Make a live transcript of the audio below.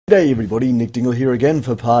G'day everybody, Nick Dingle here again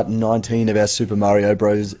for part 19 of our Super Mario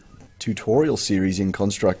Bros. Tutorial series in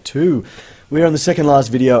Construct 2. We're on the second last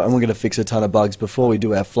video and we're going to fix a ton of bugs before we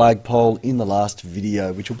do our flagpole in the last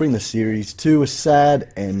video, which will bring the series to a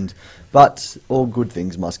sad end. But all good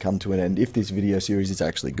things must come to an end if this video series is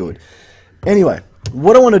actually good. Anyway,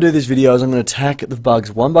 what I want to do this video is I'm going to attack the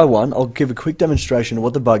bugs one by one. I'll give a quick demonstration of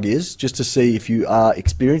what the bug is, just to see if you are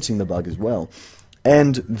experiencing the bug as well.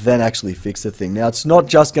 And then actually fix the thing. Now, it's not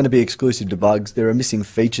just going to be exclusive to bugs. There are missing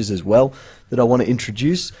features as well that I want to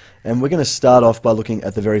introduce. And we're going to start off by looking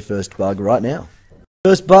at the very first bug right now.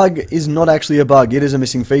 First bug is not actually a bug. It is a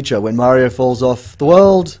missing feature. When Mario falls off the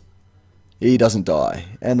world, he doesn't die.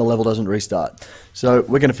 And the level doesn't restart. So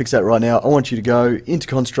we're going to fix that right now. I want you to go into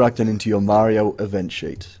Construct and into your Mario event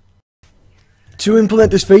sheet. To implement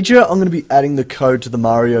this feature, I'm going to be adding the code to the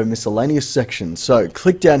Mario miscellaneous section. So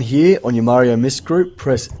click down here on your Mario Miss group,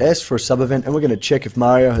 press S for a sub-event, and we're going to check if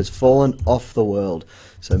Mario has fallen off the world.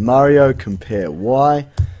 So Mario compare Y,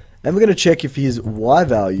 and we're going to check if his Y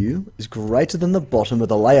value is greater than the bottom of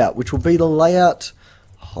the layout, which will be the layout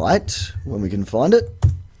height, when we can find it,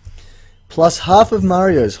 plus half of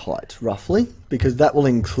Mario's height, roughly, because that will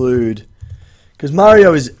include... Because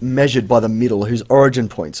Mario is measured by the middle, his origin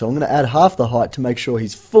point. So I'm going to add half the height to make sure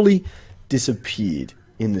he's fully disappeared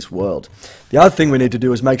in this world. The other thing we need to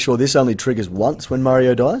do is make sure this only triggers once when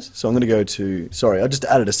Mario dies. So I'm going to go to... Sorry, I just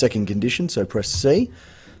added a second condition, so press C.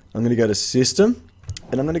 I'm going to go to System,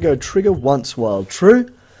 and I'm going to go trigger once while true.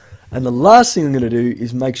 And the last thing I'm going to do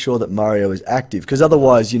is make sure that Mario is active. Because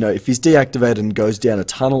otherwise, you know, if he's deactivated and goes down a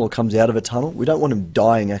tunnel or comes out of a tunnel, we don't want him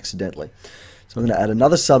dying accidentally. So I'm going to add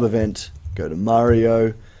another sub-event. Go to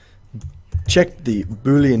Mario, check the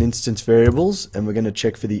Boolean instance variables, and we're going to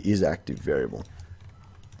check for the isActive variable.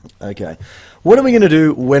 Okay, what are we going to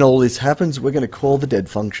do when all this happens? We're going to call the dead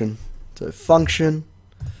function. So function,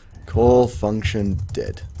 call function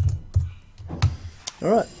dead.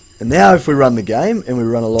 Alright, and now if we run the game, and we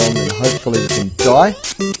run along, and hopefully we can die.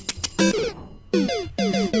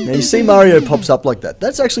 Now you see Mario pops up like that.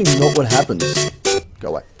 That's actually not what happens.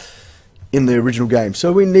 Go away. In the original game.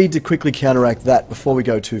 So we need to quickly counteract that before we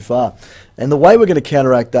go too far. And the way we're going to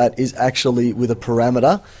counteract that is actually with a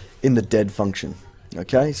parameter in the dead function.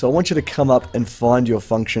 Okay, so I want you to come up and find your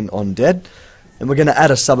function on dead, and we're going to add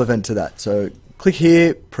a sub-event to that. So click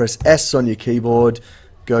here, press S on your keyboard,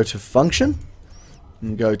 go to function,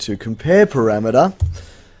 and go to compare parameter.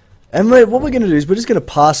 And what we're going to do is we're just going to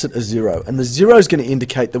pass it a 0, and the 0 is going to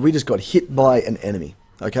indicate that we just got hit by an enemy.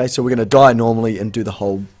 Okay, so we're going to die normally and do the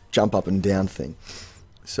whole jump up and down thing.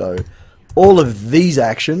 So all of these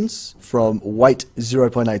actions from wait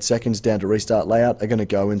 0.8 seconds down to restart layout are going to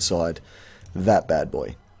go inside that bad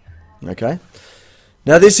boy. Okay.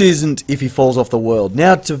 Now this isn't if he falls off the world.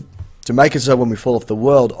 Now to make it so when we fall off the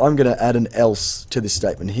world, I'm going to add an else to this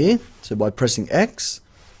statement here. So by pressing X,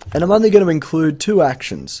 and I'm only going to include two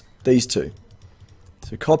actions, these two.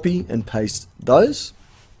 So copy and paste those.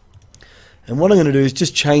 And what I'm going to do is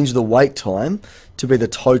just change the wait time to be the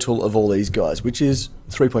total of all these guys, which is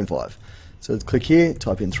 3.5. So let's click here,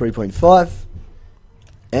 type in 3.5,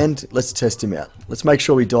 and let's test him out. Let's make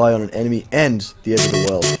sure we die on an enemy and the edge of the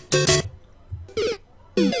world.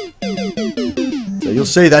 So you'll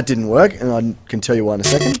see that didn't work, and I can tell you why in a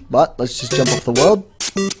second, but let's just jump off the world.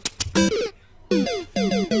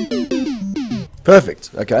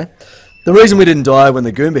 Perfect, okay. The reason we didn't die when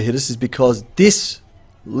the Goomba hit us is because this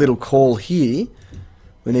little call here,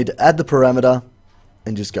 we need to add the parameter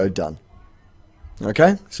and just go done.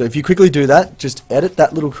 Okay, so if you quickly do that, just edit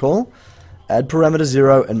that little call, add parameter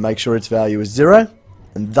 0 and make sure its value is 0,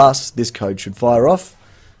 and thus this code should fire off.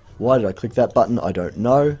 Why did I click that button? I don't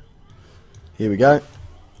know. Here we go.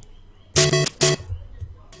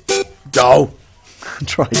 Go!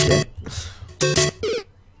 Try again.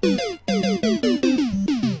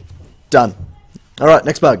 Done. Alright,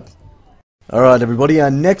 next bug. Alright everybody,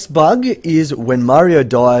 our next bug is when Mario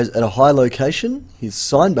dies at a high location, his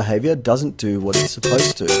sign behavior doesn't do what it's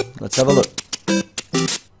supposed to. Let's have a look.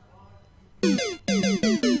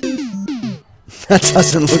 That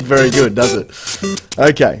doesn't look very good, does it?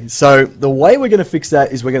 Okay, so the way we're going to fix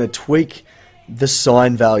that is we're going to tweak the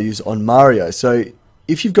sign values on Mario. So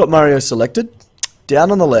if you've got Mario selected,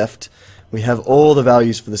 down on the left, we have all the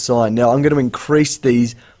values for the sign. Now I'm going to increase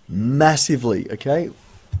these massively, okay?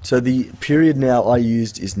 So the period now I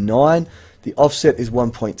used is 9, the offset is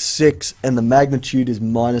 1.6, and the magnitude is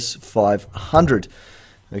 -500.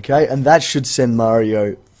 Okay, and that should send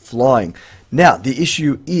Mario flying. Now, the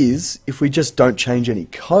issue is, if we just don't change any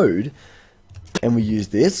code, and we use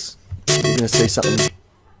this, you're going to see something.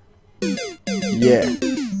 Yeah.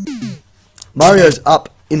 Mario's up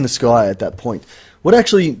in the sky at that point. What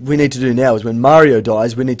actually we need to do now is when Mario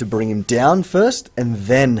dies, we need to bring him down first and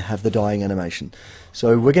then have the dying animation.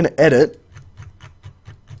 So we're going to edit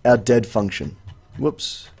our dead function.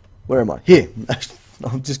 Whoops. Where am I? Here.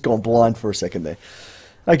 I've just gone blind for a second there.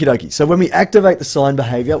 Okie dokie. So when we activate the sign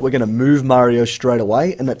behavior, we're going to move Mario straight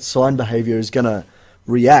away, and that sign behavior is going to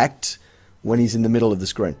react when he's in the middle of the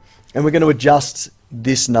screen. And we're going to adjust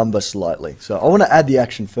this number slightly. So I want to add the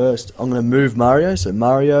action first. I'm going to move Mario. So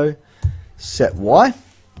Mario set Y.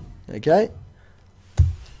 Okay.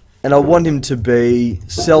 And I want him to be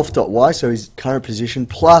self.y, so his current position,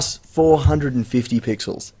 plus 450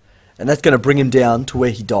 pixels. And that's going to bring him down to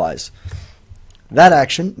where he dies. That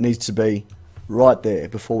action needs to be right there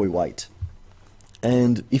before we wait.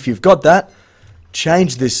 And if you've got that,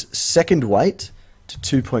 change this second wait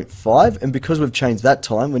to 2.5. And because we've changed that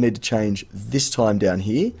time, we need to change this time down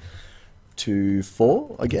here to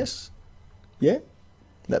 4, I guess. Yeah?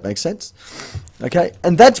 That makes sense. Okay,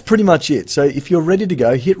 and that's pretty much it. So if you're ready to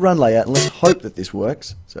go, hit run layout and let's hope that this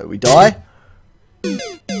works. So we die. And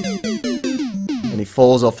he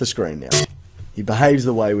falls off the screen now. He behaves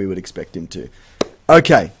the way we would expect him to.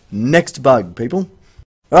 Okay, next bug, people.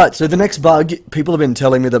 Alright, so the next bug, people have been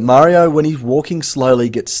telling me that Mario, when he's walking slowly,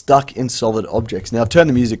 gets stuck in solid objects. Now, I've turned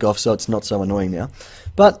the music off, so it's not so annoying now.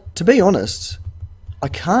 But, to be honest, I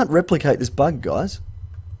can't replicate this bug, guys.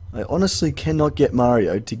 I honestly cannot get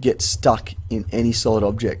Mario to get stuck in any solid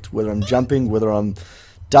object. Whether I'm jumping, whether I'm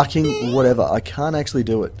ducking, whatever. I can't actually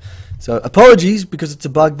do it. So apologies, because it's a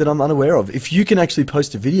bug that I'm unaware of. If you can actually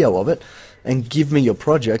post a video of it and give me your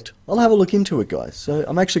project, I'll have a look into it, guys. So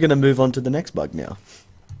I'm actually going to move on to the next bug now.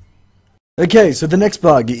 Okay, so the next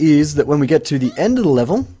bug is that when we get to the end of the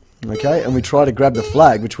level, okay, and we try to grab the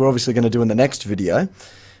flag, which we're obviously going to do in the next video,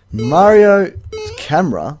 Mario's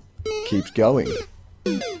camera keeps going.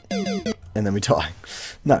 And then we die.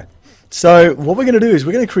 No. So what we're going to do is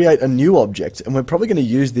we're going to create a new object, and we're probably going to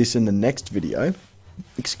use this in the next video.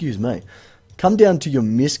 Excuse me. Come down to your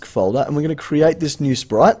MISC folder, and we're going to create this new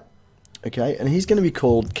sprite. Okay, and he's going to be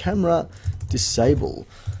called Camera Disable.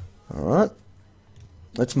 Alright.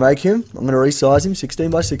 Let's make him. I'm going to resize him 16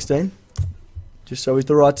 by 16. Just so he's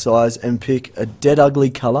the right size, and pick a dead ugly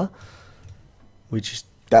color.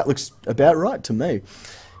 That looks about right to me.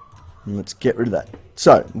 And let's get rid of that.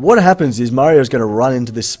 So, what happens is Mario's going to run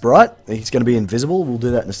into this sprite. He's going to be invisible. We'll do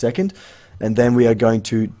that in a second. And then we are going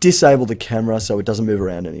to disable the camera so it doesn't move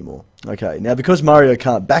around anymore. Okay, now because Mario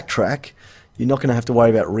can't backtrack, you're not going to have to worry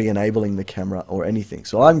about re-enabling the camera or anything.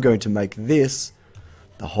 So I'm going to make this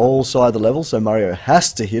the whole side of the level, so Mario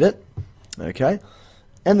has to hit it. Okay,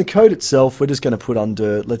 and the code itself we're just going to put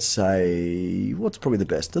under, let's say, what's probably the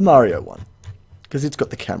best? The Mario one, because it's got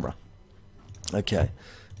the camera. Okay.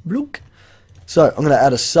 Blook. So I'm going to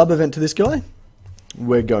add a sub event to this guy.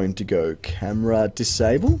 We're going to go camera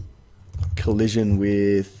disable, collision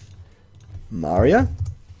with Mario.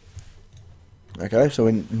 Okay, so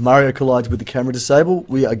when Mario collides with the camera disable,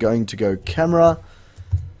 we are going to go camera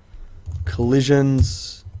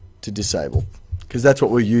collisions to disable, because that's what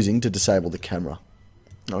we're using to disable the camera.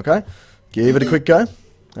 Okay, give it a quick go,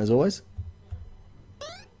 as always,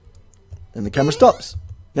 and the camera stops.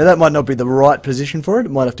 Now that might not be the right position for it, it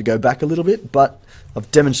might have to go back a little bit, but I've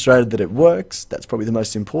demonstrated that it works. That's probably the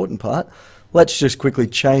most important part. Let's just quickly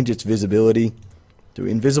change its visibility to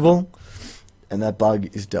invisible, and that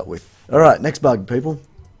bug is dealt with. Alright, next bug, people.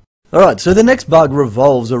 Alright, so the next bug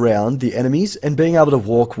revolves around the enemies and being able to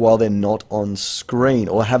walk while they're not on screen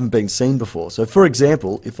or haven't been seen before. So for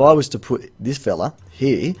example, if I was to put this fella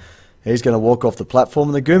here, he's going to walk off the platform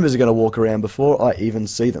and the Goombas are going to walk around before I even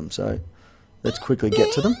see them. So let's quickly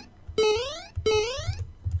get to them.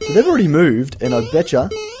 So they've already moved, and I betcha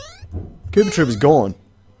Koopa Troopa's gone.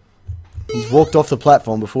 He's walked off the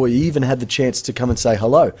platform before he even had the chance to come and say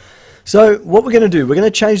hello. So what we're going to do, we're going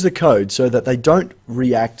to change the code so that they don't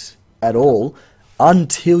react at all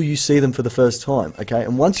until you see them for the first time, okay?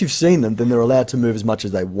 And once you've seen them, then they're allowed to move as much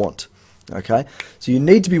as they want, okay? So you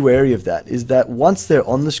need to be wary of that, is that once they're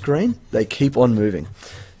on the screen, they keep on moving.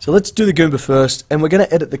 So let's do the Goomba first, and we're going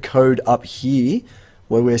to edit the code up here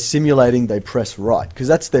where we're simulating they press right, because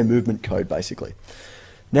that's their movement code basically.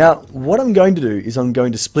 Now, what I'm going to do is I'm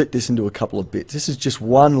going to split this into a couple of bits. This is just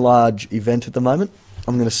one large event at the moment.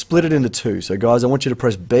 I'm going to split it into two. So guys, I want you to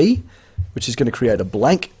press B, which is going to create a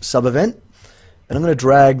blank sub-event, and I'm going to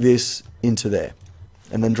drag this into there,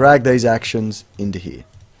 and then drag these actions into here.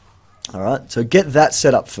 Alright, so get that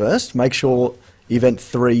set up first. Make sure event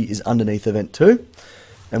 3 is underneath event 2.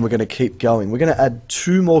 And we're going to keep going. We're going to add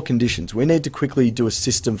 2 more conditions. We need to quickly do a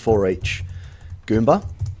system for each Goomba.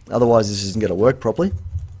 Otherwise this isn't going to work properly.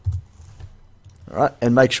 Alright,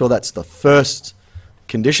 and make sure that's the first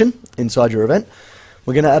condition inside your event.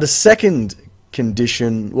 We're going to add a second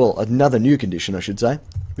condition, well, another new condition I should say,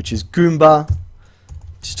 which is Goomba.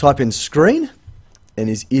 Just type in screen, and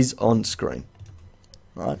is on screen.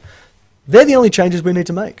 Alright, they're the only changes we need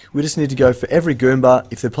to make. We just need to go for every Goomba,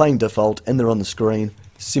 if they're playing default and they're on the screen,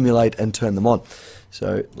 simulate and turn them on.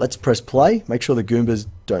 So let's press play, make sure the Goombas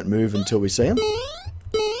don't move until we see them.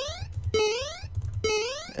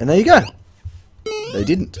 And there you go. They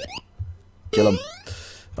didn't. Kill him.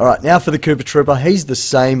 Alright, now for the Koopa Trooper, he's the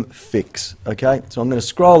same fix, okay? So I'm going to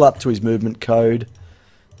scroll up to his movement code,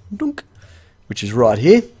 dunk, which is right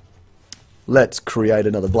here. Let's create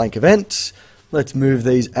another blank event. Let's move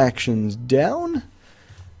these actions down.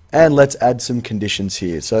 And let's add some conditions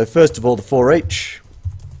here. So first of all, the for each,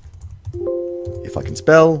 if I can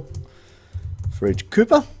spell, for each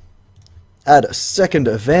Koopa. Add a second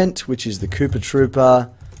event, which is the Koopa Trooper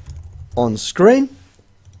on screen.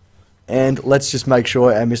 And let's just make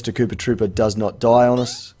sure our Mr. Koopa Trooper does not die on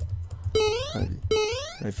us.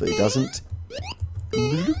 Hopefully he doesn't.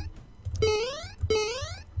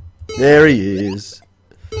 There he is.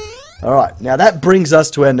 Alright, now that brings us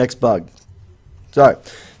to our next bug. So,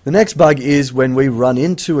 the next bug is when we run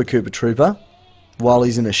into a Koopa Trooper, while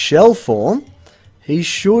he's in a shell form, we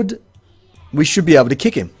should be able to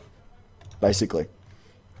kick him, basically.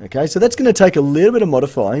 Okay, so that's going to take a little bit of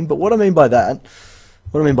modifying, but what I mean by that,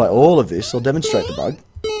 what I mean by all of this, I'll demonstrate the bug.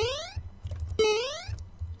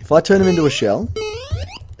 If I turn him into a shell,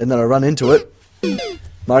 and then I run into it,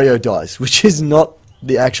 Mario dies, which is not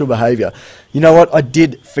the actual behaviour. You know what, I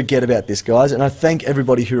did forget about this, guys, and I thank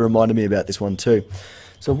everybody who reminded me about this one too.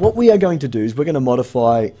 So what we are going to do is we're going to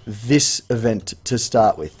modify this event to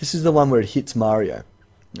start with. This is the one where it hits Mario.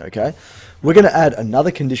 Okay, we're going to add another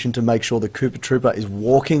condition to make sure the Koopa Trooper is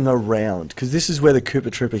walking around, because this is where the Koopa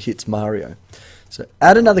Trooper hits Mario. So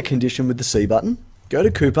add another condition with the C button, go to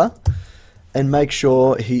Koopa, and make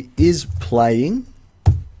sure he is playing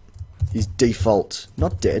his default,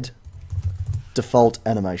 not dead, default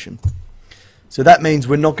animation. So that means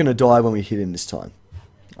we're not going to die when we hit him this time.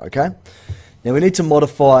 Okay, now we need to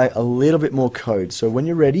modify a little bit more code. So when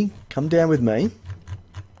you're ready, come down with me.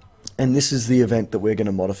 And this is the event that we're going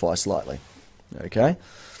to modify slightly. Okay.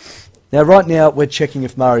 Now right now we're checking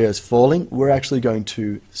if Mario's falling. We're actually going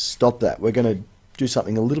to stop that. We're going to do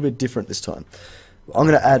something a little bit different this time. I'm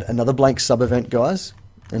going to add another blank sub event, guys.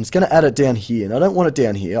 And it's going to add it down here. And I don't want it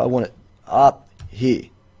down here. I want it up here.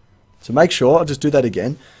 So make sure, I'll just do that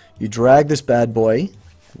again. You drag this bad boy.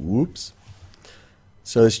 Whoops.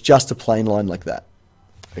 So it's just a plain line like that.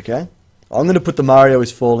 Okay. I'm going to put the Mario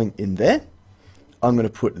is falling in there. I'm going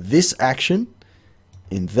to put this action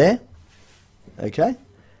in there. Okay.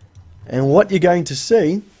 And what you're going to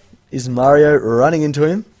see is Mario running into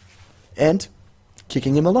him and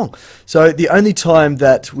kicking him along. So the only time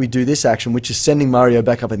that we do this action, which is sending Mario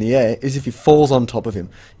back up in the air, is if he falls on top of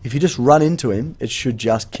him. If you just run into him, it should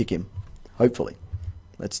just kick him. Hopefully.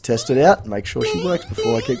 Let's test it out and make sure she works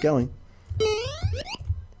before I keep going.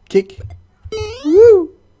 Kick.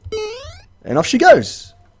 Woo! And off she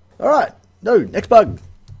goes. Alright. No, next bug.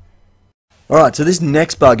 Alright, so this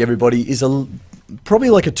next bug, everybody, is probably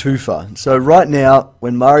like a twofer. So right now,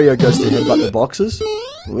 when Mario goes to headbutt the boxes,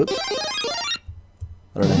 whoops,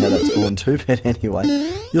 I don't know how that's going to, but anyway,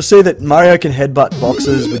 you'll see that Mario can headbutt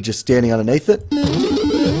boxes with just standing underneath it,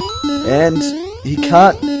 and he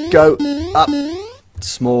can't go up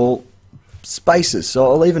small spaces.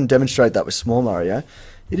 So I'll even demonstrate that with small Mario.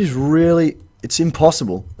 It is really, it's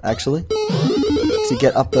impossible, actually, to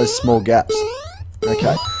get up those small gaps.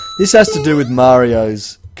 Okay, this has to do with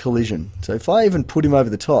Mario's collision. So if I even put him over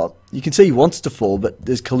the top, you can see he wants to fall, but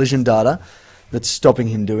there's collision data that's stopping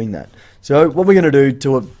him doing that. So what we're going to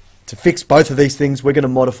do to fix both of these things, we're going to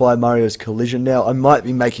modify Mario's collision. Now, I might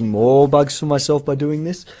be making more bugs for myself by doing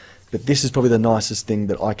this, but this is probably the nicest thing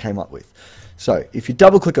that I came up with. So if you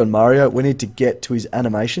double click on Mario, we need to get to his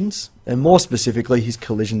animations, and more specifically his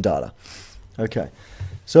collision data. Okay,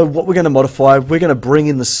 so what we're going to modify, we're going to bring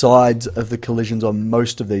in the sides of the collisions on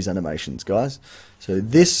most of these animations, guys. So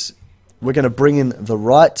this, we're going to bring in the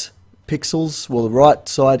right pixels, well, the right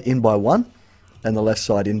side in by 1, and the left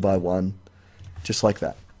side in by 1, just like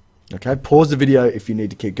that. Okay, pause the video if you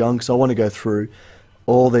need to keep going, because I want to go through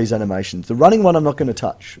all these animations. The running one I'm not going to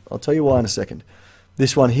touch. I'll tell you why in a second.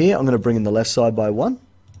 This one here, I'm going to bring in the left side by 1,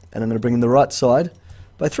 and I'm going to bring in the right side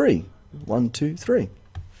by 3. 1, 2, 3.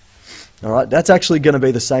 Alright, that's actually going to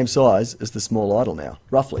be the same size as the small idol now,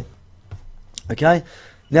 roughly. Okay,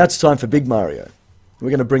 now it's time for Big Mario. We're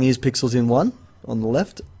going to bring his pixels in 1 on the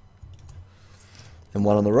left, and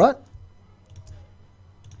 1 on the right,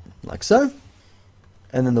 like so.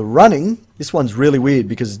 And then the running, this one's really weird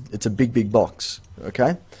because it's a big box,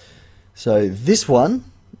 okay? So this one,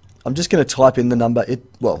 I'm just going to type in the number,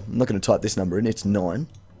 well, I'm not going to type this number in, it's 9.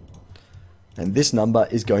 And this number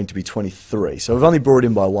is going to be 23. So I've only brought it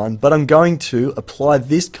in by 1, but I'm going to apply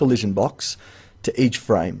this collision box to each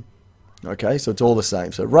frame. Okay, so it's all the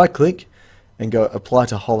same. So right click and go apply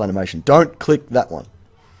to whole animation. Don't click that one.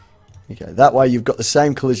 Okay, that way you've got the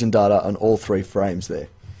same collision data on all 3 frames there.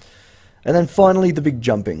 And then finally the big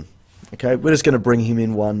jumping. Okay, we're just going to bring him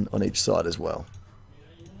in 1 on each side as well.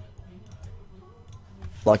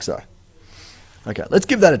 Like so. Okay, let's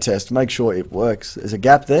give that a test, make sure it works. There's a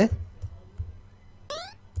gap there.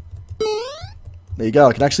 There you go,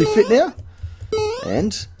 I can actually fit now.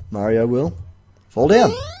 And Mario will fall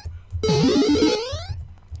down.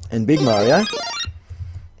 And Big Mario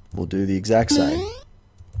will do the exact same.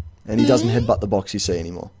 And he doesn't headbutt the box you see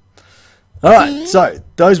anymore. Alright, so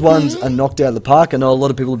those ones are knocked out of the park. I know a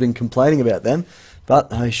lot of people have been complaining about them, but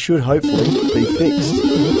they should hopefully be fixed.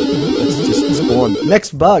 Let's just spawn.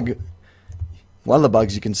 Next bug. One of the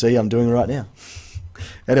bugs you can see I'm doing right now.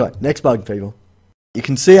 Anyway, next bug, people. You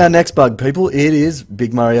can see our next bug, people. It is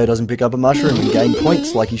Big Mario doesn't pick up a mushroom and gain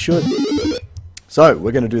points like he should. So,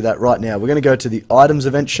 we're going to do that right now. We're going to go to the items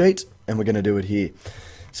event sheet, and we're going to do it here.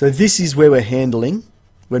 So this is where we're handling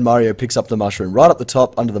when Mario picks up the mushroom, right up the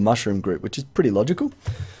top under the mushroom group, which is pretty logical.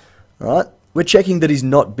 Alright, we're checking that he's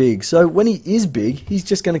not big. So when he is big, he's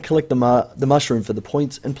just going to collect the mushroom for the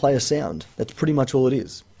points and play a sound. That's pretty much all it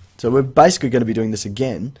is. So we're basically going to be doing this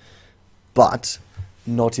again, but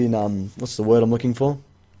not in, what's the word I'm looking for?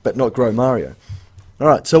 But not Grow Mario.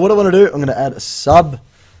 Alright, so what I want to do, I'm going to add a sub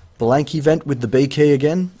blank event with the B key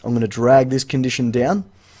again. I'm going to drag this condition down,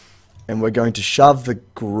 and we're going to shove the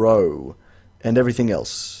grow and everything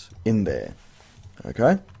else in there.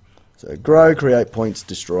 Okay? So grow, create points,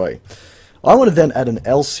 destroy. I want to then add an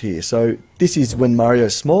else here. So this is when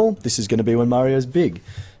Mario's small, this is going to be when Mario's big.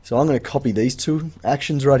 So I'm going to copy these 2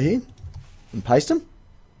 actions right here and paste them.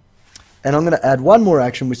 And I'm going to add one more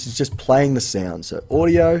action, which is just playing the sound. So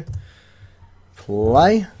audio,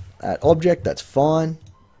 play, add object, that's fine.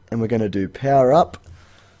 And we're going to do power up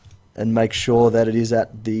and make sure that it is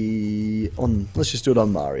at the, let's just do it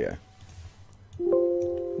on Mario.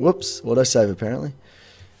 Whoops, auto-save apparently.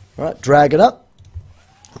 Alright, drag it up,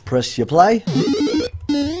 press your play,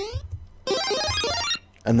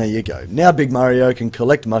 and there you go. Now Big Mario can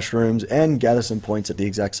collect mushrooms and gather some points at the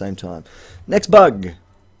exact same time. Next bug.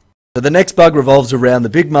 So the next bug revolves around the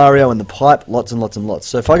Big Mario and the pipe, lots and lots and lots.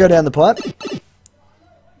 So if I go down the pipe,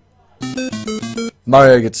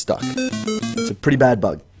 Mario gets stuck. It's a pretty bad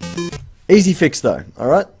bug. Easy fix though,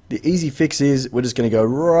 alright? The easy fix is we're just going to go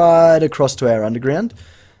right across to our underground,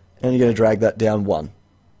 and you're going to drag that down 1.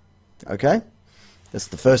 Okay? That's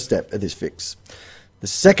the first step of this fix. The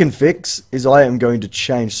second fix is I am going to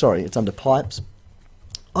change, sorry, it's under pipes.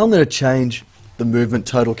 I'm going to change the movement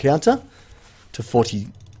total counter to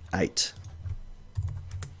 48.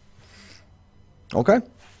 Okay?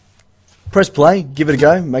 Press play, give it a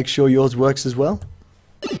go, make sure yours works as well.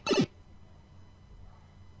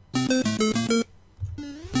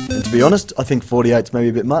 And to be honest, I think 48's maybe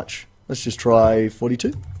a bit much. Let's just try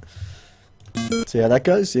 42. See how that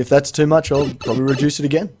goes. If that's too much, I'll probably reduce it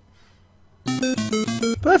again.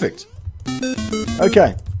 Perfect.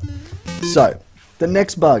 Okay. So, the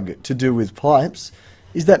next bug to do with pipes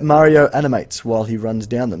is that Mario animates while he runs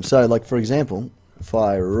down them. So, like for example, if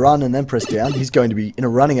I run and then press down, he's going to be in a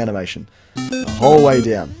running animation the whole way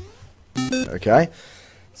down. Okay?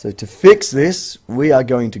 So to fix this, we are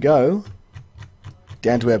going to go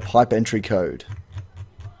down to our pipe entry code.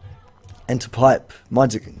 Enter pipe.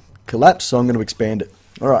 Mine's collapsed, so I'm going to expand it.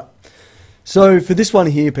 Alright. So for this one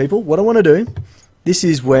here, people, what I want to do, this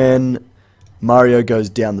is when Mario goes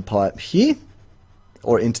down the pipe here,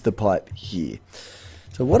 or into the pipe here.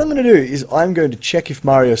 So what I'm going to do is I'm going to check if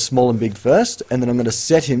Mario's small and big first, and then I'm going to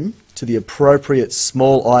set him to the appropriate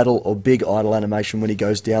small idle or big idle animation when he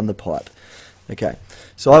goes down the pipe. Okay,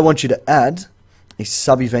 so I want you to add a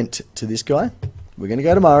sub-event to this guy. We're going to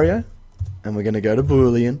go to Mario, and we're going to go to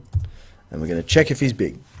Boolean, and we're going to check if he's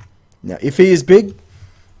big. Now, if he is big,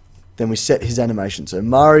 then we set his animation. So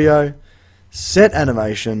Mario, set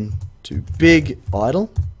animation to big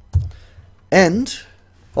idle, and,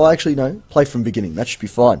 oh actually no, play from beginning. That should be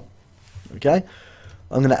fine. Okay,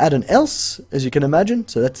 I'm going to add an else, as you can imagine.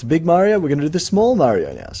 So that's the big Mario. We're going to do the small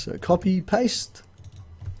Mario now. So copy, paste,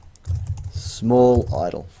 small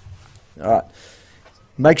idle. Alright.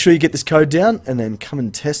 Make sure you get this code down and then come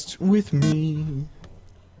and test with me.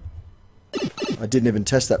 I didn't even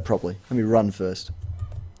test that properly. Let me run first.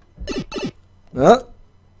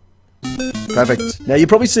 Perfect. Now you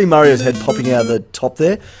probably see Mario's head popping out of the top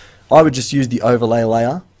there. I would just use the overlay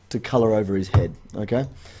layer to colour over his head, okay?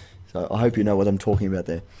 So I hope you know what I'm talking about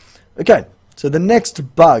there. Okay, so the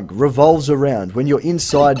next bug revolves around when you're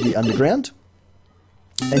inside the underground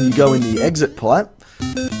and you go in the exit pipe.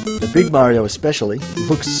 The big Mario especially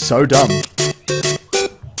looks so dumb.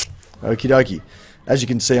 Okie dokie. As you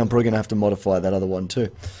can see, I'm probably going to have to modify that other one too.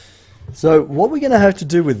 So what we're going to have to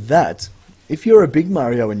do with that, if you're a big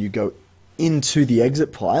Mario and you go into the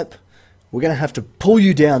exit pipe, we're going to have to pull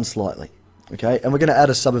you down slightly. Okay, and we're going to add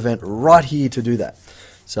a sub-event right here to do that.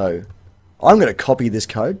 So I'm going to copy this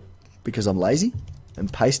code because I'm lazy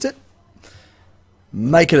and paste it.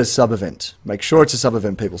 Make it a sub-event. Make sure it's a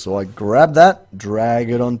sub-event, people. So I grab that, drag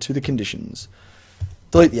it onto the conditions.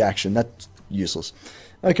 Delete the action. That's useless.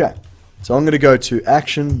 Okay, so I'm going to go to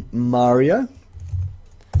action Mario,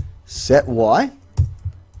 set Y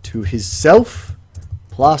to his self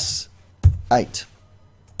plus 8.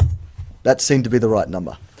 That seemed to be the right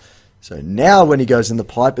number. So now when he goes in the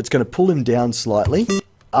pipe, it's going to pull him down slightly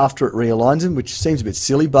after it realigns him, which seems a bit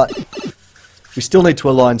silly, but we still need to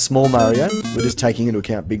align small Mario. We're just taking into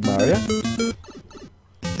account big Mario.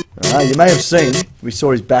 You may have seen, we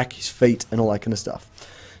saw his back, his feet, and all that kind of stuff.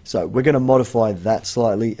 So we're going to modify that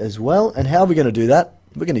slightly as well. And how are we going to do that?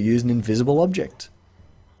 We're going to use an invisible object.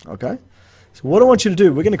 Okay? So what I want you to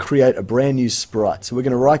do, we're going to create a brand new sprite. So we're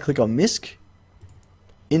going to right click on MISC,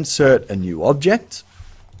 insert a new object.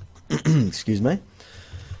 Excuse me.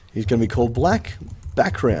 He's going to be called black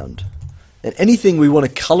background. And anything we want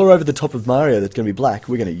to color over the top of Mario that's going to be black,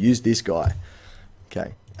 we're going to use this guy.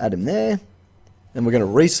 Okay, add him there. And we're going to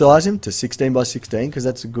resize him to 16 by 16 because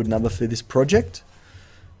that's a good number for this project.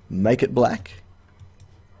 Make it black.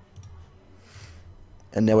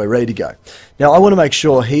 And now we're ready to go. Now I want to make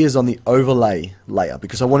sure he is on the overlay layer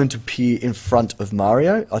because I want him to appear in front of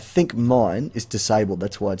Mario. I think mine is disabled.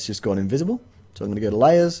 That's why it's just gone invisible. So I'm going to go to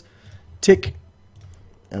layers, tick,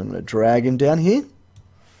 and I'm going to drag him down here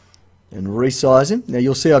and resize him. Now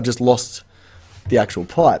you'll see I've just lost the actual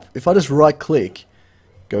pipe. If I just right click,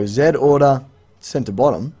 go Z order, center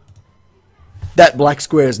bottom, that black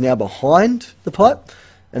square is now behind the pipe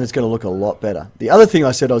and it's going to look a lot better. The other thing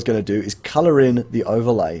I said I was going to do is color in the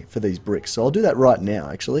overlay for these bricks. So I'll do that right now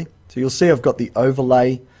actually. So you'll see I've got the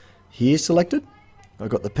overlay here selected. I've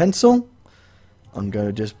got the pencil. I'm going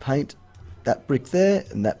to just paint that brick there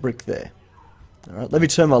and that brick there. Alright, let me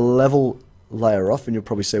turn my level layer off and you'll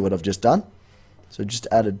probably see what I've just done. So just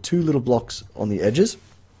added 2 little blocks on the edges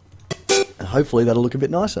and hopefully that'll look a bit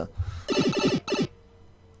nicer.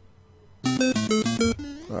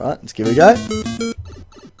 Alright, let's give it a go.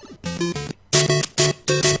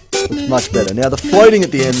 Looks much better. Now the floating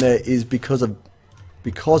at the end there is because of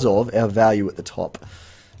our value at the top.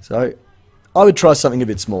 So I would try something a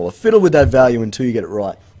bit smaller. Fiddle with that value until you get it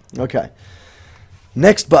right. Okay.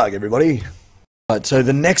 Next bug, everybody. Right, so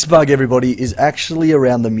the next bug, everybody, is actually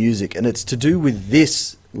around the music, and it's to do with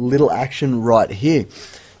this little action right here.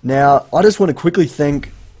 Now, I just want to quickly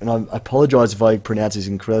thank, and I apologise if I pronounce this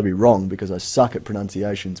incredibly wrong because I suck at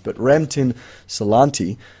pronunciations, but Ramtin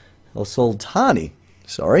Solanti, or Soltani,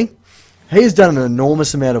 sorry, he has done an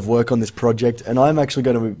enormous amount of work on this project, and I'm actually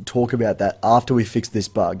going to talk about that after we fix this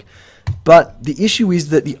bug. But the issue is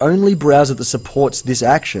that the only browser that supports this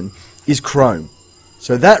action is Chrome.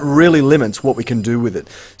 So that really limits what we can do with it.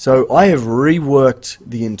 So I have reworked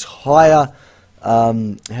the entire, how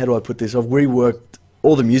do I put this? I've reworked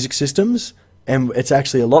all the music systems, and it's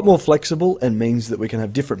actually a lot more flexible and means that we can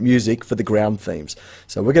have different music for the ground themes.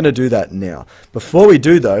 So we're going to do that now. Before we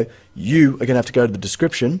do though, you are going to have to go to the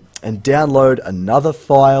description and download another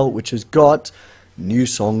file which has got new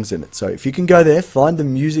songs in it. So if you can go there, find the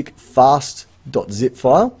musicfast.zip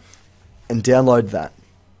file and download that.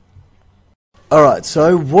 Alright,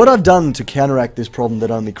 so what I've done to counteract this problem that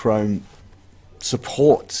only Chrome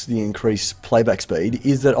supports the increased playback speed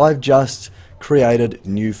is that I've just created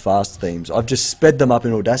new fast themes. I've just sped them up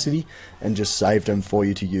in Audacity and just saved them for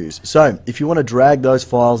you to use. So if you want to drag those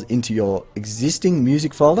files into your existing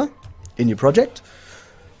music folder in your project,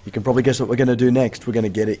 you can probably guess what we're going to do next. We're going to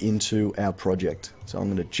get it into our project. So I'm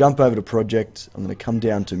going to jump over to project, I'm going to come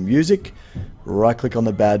down to music, right click on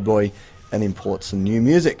the bad boy and import some new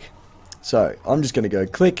music. So I'm just going to go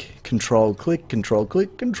click, control, click, control,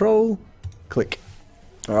 click, control, click.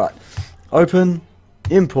 Alright, open,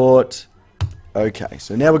 import. Okay,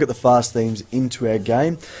 so now we've got the fast themes into our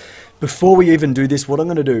game. Before we even do this, what I'm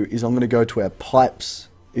going to do is I'm going to go to our pipes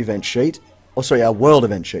event sheet, or sorry, our world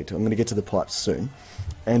event sheet. I'm going to get to the pipes soon.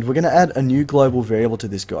 And we're going to add a new global variable to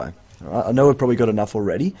this guy. Alright, I know we've probably got enough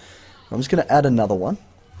already. I'm just going to add another one,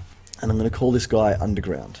 and I'm going to call this guy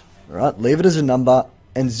underground. Alright, leave it as a number,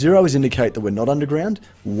 and 0 is indicate that we're not underground,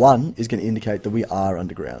 1 is going to indicate that we are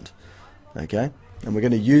underground. Okay, and we're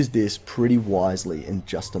going to use this pretty wisely in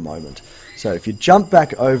just a moment. So if you jump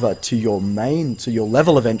back over to your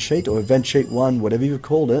level event sheet, or event sheet 1, whatever you've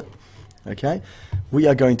called it, okay, we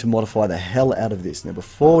are going to modify the hell out of this. Now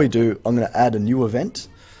before we do, I'm going to add a new event.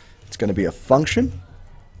 It's going to be a function,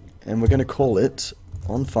 and we're going to call it,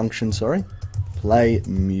 play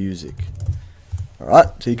music. Alright,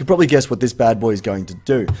 so you can probably guess what this bad boy is going to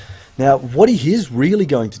do. Now, what he is really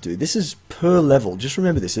going to do, this is per level. Just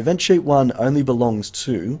remember this, event sheet 1 only belongs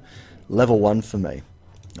to level 1 for me.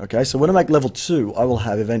 Okay, so when I make level 2, I will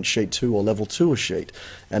have event sheet 2 or level 2 sheet,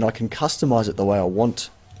 and I can customize it the way I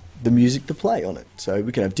want the music to play on it. So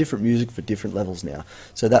we can have different music for different levels now.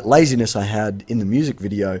 So that laziness I had in the music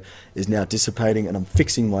video is now dissipating, and I'm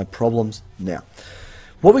fixing my problems now.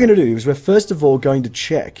 What we're going to do is we're first of all going to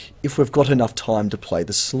check if we've got enough time to play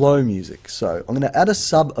the slow music. So I'm going to add a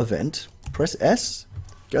sub event, press S,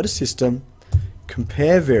 go to system,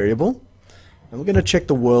 compare variable, and we're going to check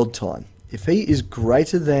the world time. If he is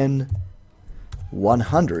greater than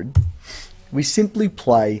 100, we simply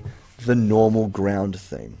play the normal ground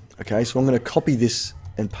theme. Okay, so I'm going to copy this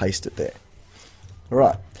and paste it there.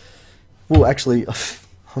 Alright. Well, actually, I've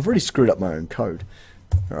already screwed up my own code.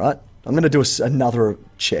 Alright. I'm going to do another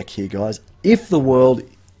check here, guys. If the world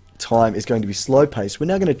time is going to be slow paced, we're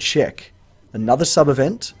now going to check another sub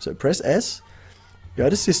event. So press S, go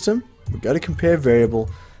to system, we go to compare variable,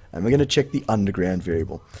 and we're going to check the underground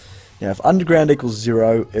variable. Now, if underground equals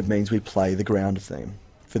 0, it means we play the ground theme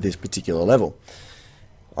for this particular level.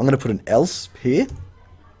 I'm going to put an else here,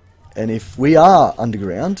 and if we are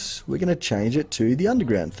underground, we're going to change it to the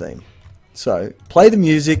underground theme. So, play the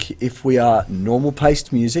music if we are normal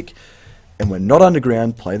paced music, and we're not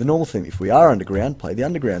underground, play the normal theme. If we are underground, play the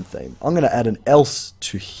underground theme. I'm going to add an else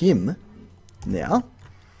to him now,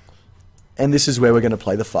 and this is where we're going to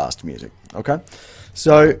play the fast music. Okay,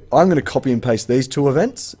 so I'm going to copy and paste these two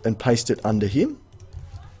events and paste it under him,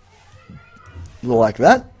 like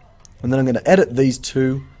that, and then I'm going to edit these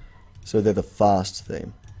two so they're the fast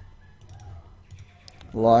theme,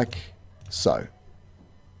 like so.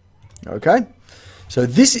 Okay, so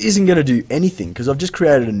this isn't going to do anything because I've just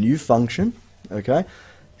created a new function, okay,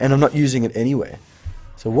 and I'm not using it anywhere.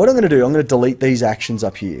 So what I'm going to do, I'm going to delete these actions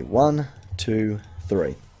up here, 1, 2,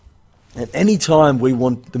 3. And any time we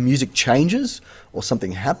want the music changes or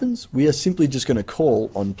something happens, we are simply just going to call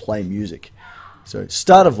on play music. So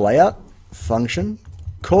start of layout, function,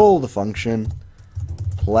 call the function,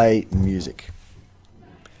 play music.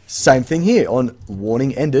 Same thing here on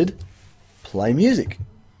warning ended, play music.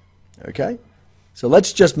 Okay, so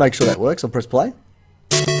let's just make sure that works. I'll press play.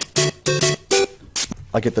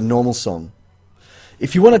 I get the normal song.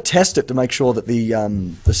 If you want to test it to make sure that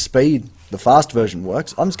the speed, the fast version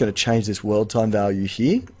works, I'm just going to change this world time value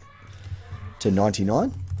here to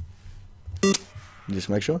 99. Just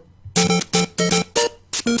make sure.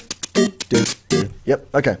 Yep,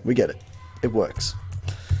 okay, we get it. It works.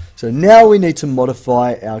 So now we need to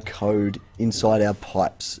modify our code inside our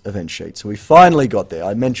pipes event sheet. So we finally got there.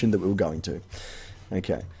 I mentioned that we were going to.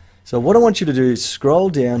 Okay. So what I want you to do is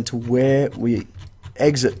scroll down to where we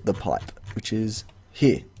exit the pipe, which is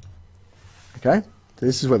here. Okay. So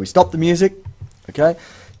this is where we stop the music. Okay.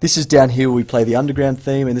 This is down here where we play the underground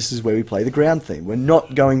theme, and this is where we play the ground theme. We're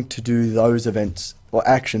not going to do those events or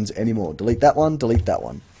actions anymore. Delete that one, delete that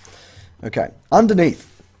one. Okay.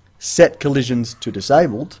 Underneath, set collisions to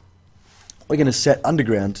disabled, we're going to set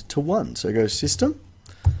underground to 1. So go system,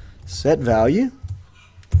 set value,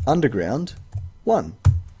 underground, 1.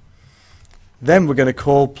 Then we're going to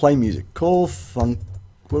call play music. Call what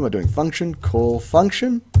am I doing? Function, call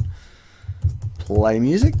function, play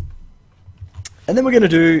music. And then we're going to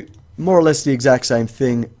do more or less the exact same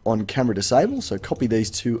thing on camera disable. So copy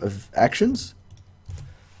these two of actions,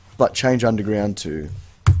 but change underground to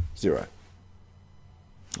 0.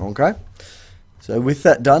 Okay. So with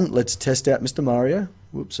that done, let's test out Mr. Mario.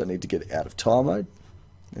 Whoops, I need to get out of tile mode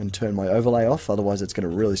and turn my overlay off, otherwise it's going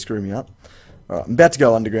to really screw me up. Alright, I'm about to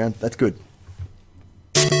go underground. That's good.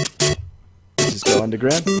 Let's just go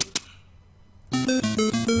underground.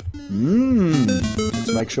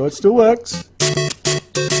 Let's make sure it still works.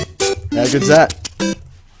 How good's that?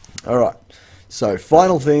 Alright, so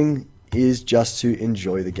final thing is just to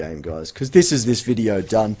enjoy the game, guys, because this is this video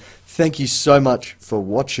done. Thank you so much for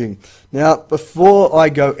watching. Now, before I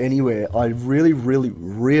go anywhere, I really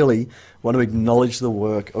want to acknowledge the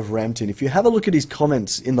work of Ramtin. If you have a look at his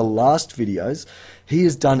comments in the last videos, he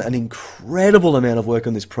has done an incredible amount of work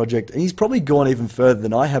on this project, and he's probably gone even further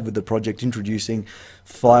than I have with the project, introducing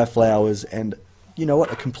fire flowers and you know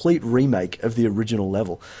what, a complete remake of the original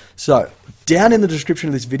level. So, down in the description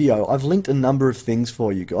of this video, I've linked a number of things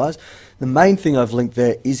for you guys. The main thing I've linked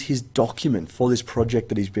there is his document for this project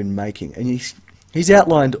that he's been making. And he's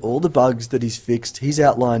outlined all the bugs that he's fixed. He's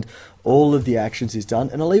outlined all of the actions he's done.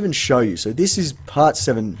 And I'll even show you. So this is part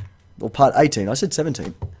 7, or part 18. I said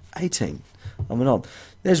 17. 18. I'm on.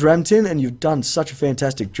 There's Ramtin, and you've done such a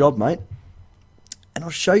fantastic job, mate. And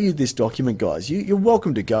I'll show you this document, guys. You're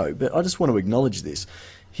welcome to go, but I just want to acknowledge this.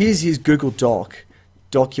 Here's his Google Doc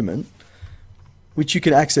document, which you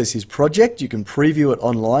can access his project, you can preview it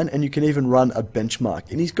online, and you can even run a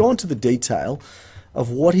benchmark. And he's gone to the detail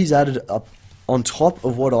of what he's added up on top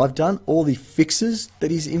of what I've done, all the fixes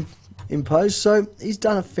that he's imposed. So he's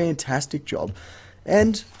done a fantastic job.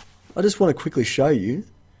 And I just want to quickly show you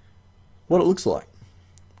what it looks like,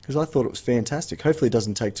 because I thought it was fantastic. Hopefully it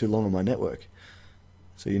doesn't take too long on my network,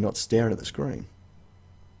 so you're not staring at the screen.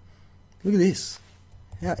 Look at this.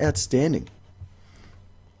 How outstanding.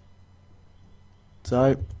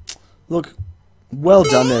 So, look, well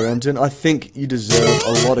done there, Ramtin. I think you deserve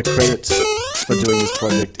a lot of credit for doing this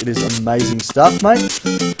project. It is amazing stuff, mate.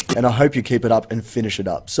 And I hope you keep it up and finish it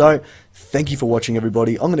up. So, thank you for watching,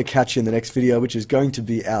 everybody. I'm going to catch you in the next video, which is going to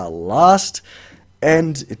be our last.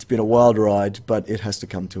 And it's been a wild ride, but it has to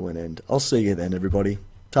come to an end. I'll see you then, everybody.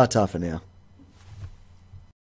 Ta-ta for now.